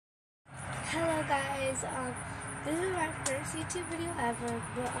Hello guys, this is my first YouTube video ever,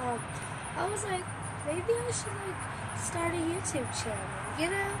 but I was like, maybe I should start a YouTube channel, you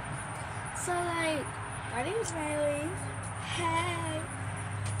know? So my name is Riley, hey,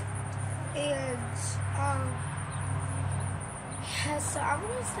 and yeah, so I'm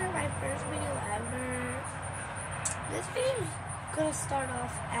gonna start my first video ever. This video is gonna start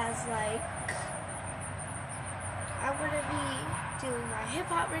off as I'm gonna be doing my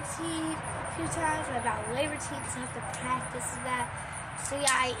hip-hop routine a few times, my ballet routine, because I have to practice that. So yeah,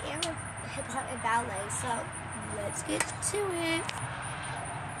 I am a hip-hop and ballet, so let's get to it.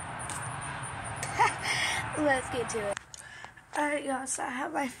 Let's get to it. Alright y'all, so I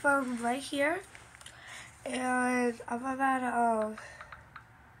have my phone right here, and I'm about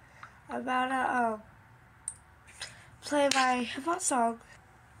to play my hip-hop song.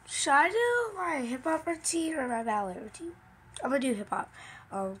 Should I do my hip-hop routine or my ballet routine? I'm gonna do hip-hop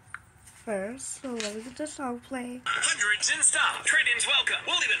first, so let me get the song playing. Hundreds in stock. Trade-ins welcome.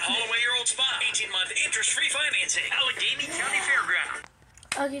 We'll even haul away your old spot. 18-month interest-free financing. Allegheny County Fairground.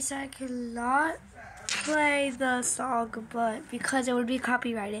 Okay, so I cannot play the song, but because it would be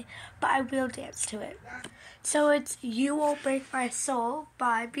copyrighted, but I will dance to it. So it's You Won't Break My Soul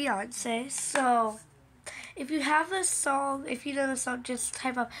by Beyonce. So if you have this song, if you know the song, just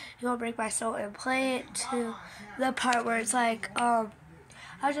type up You Won't Break My Soul and play it to the part where it's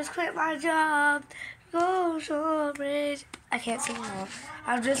I just quit my job, go so rich. I can't sing it all.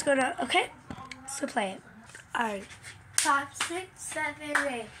 I'm just gonna, okay, so play it. Alright. 5, 6, 7,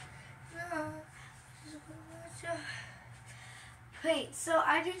 8. Wait, so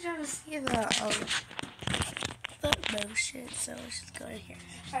I need you to see the motion, so let's just go in here.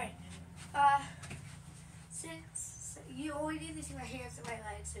 Alright. 6. You only need to see my hands and my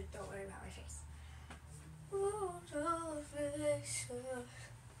legs, so don't worry about my face.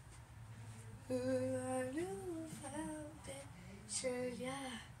 New foundation,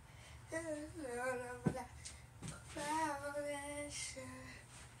 yeah. Foundation,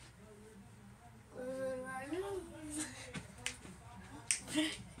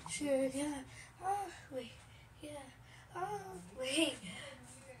 yeah. Oh wait, yeah. Oh wait.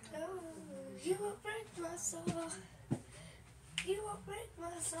 No, you won't break my soul. You won't break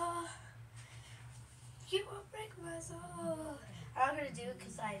my soul. You won't break my soul. I'm not gonna do it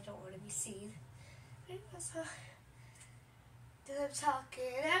because I don't want to be seen. Break my soul. Then I'm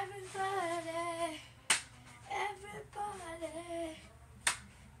talking, everybody, everybody,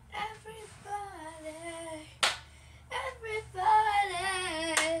 everybody,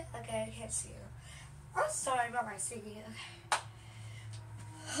 everybody. Okay, I can't see you. I'm sorry about my singing.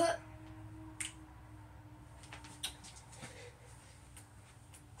 Okay.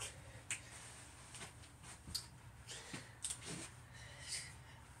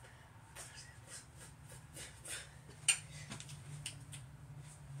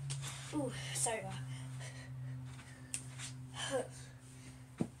 Ooh, sorry about that.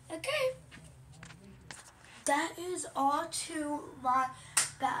 Okay. That is all to my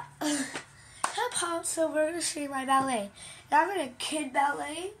hip-hop, so we're going to show you my ballet. Now I'm in a kid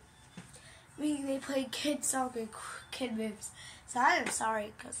ballet, meaning they play kid song and kid moves. So I am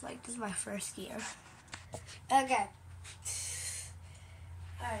sorry, because this is my first year. Okay.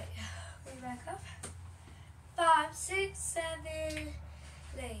 Alright, we back up. 5, 6, 7,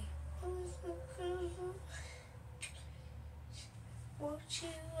 8. Won't you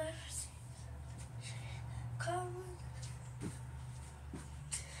ever see? Come on.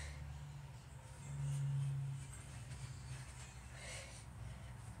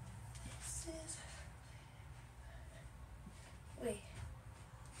 This is. Wait.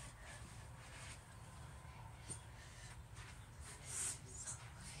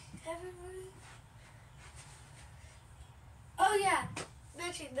 Everybody. Oh yeah.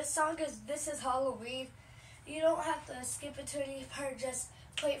 The song is This Is Halloween. You don't have to skip it to any part, just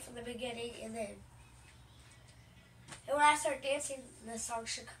play it from the beginning and then. And when I start dancing, the song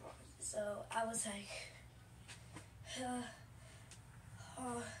should come on. So I was like,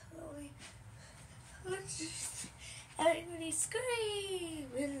 everybody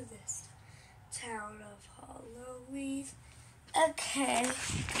scream in this town of Halloween. Okay.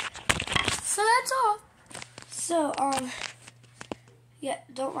 So that's all. So, yeah,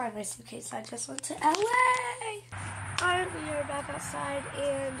 don't mind my suitcase. I just went to LA. Alright, we are back outside,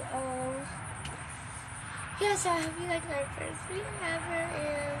 and yes, I hope you like my first video ever,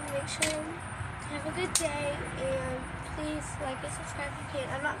 and make sure you have a good day, and please like and subscribe if you can.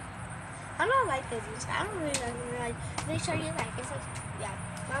 I'm not like this. I don't really like. Make sure you like and subscribe. Yeah,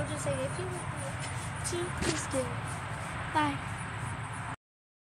 I'm just saying if you want to, please do. Bye.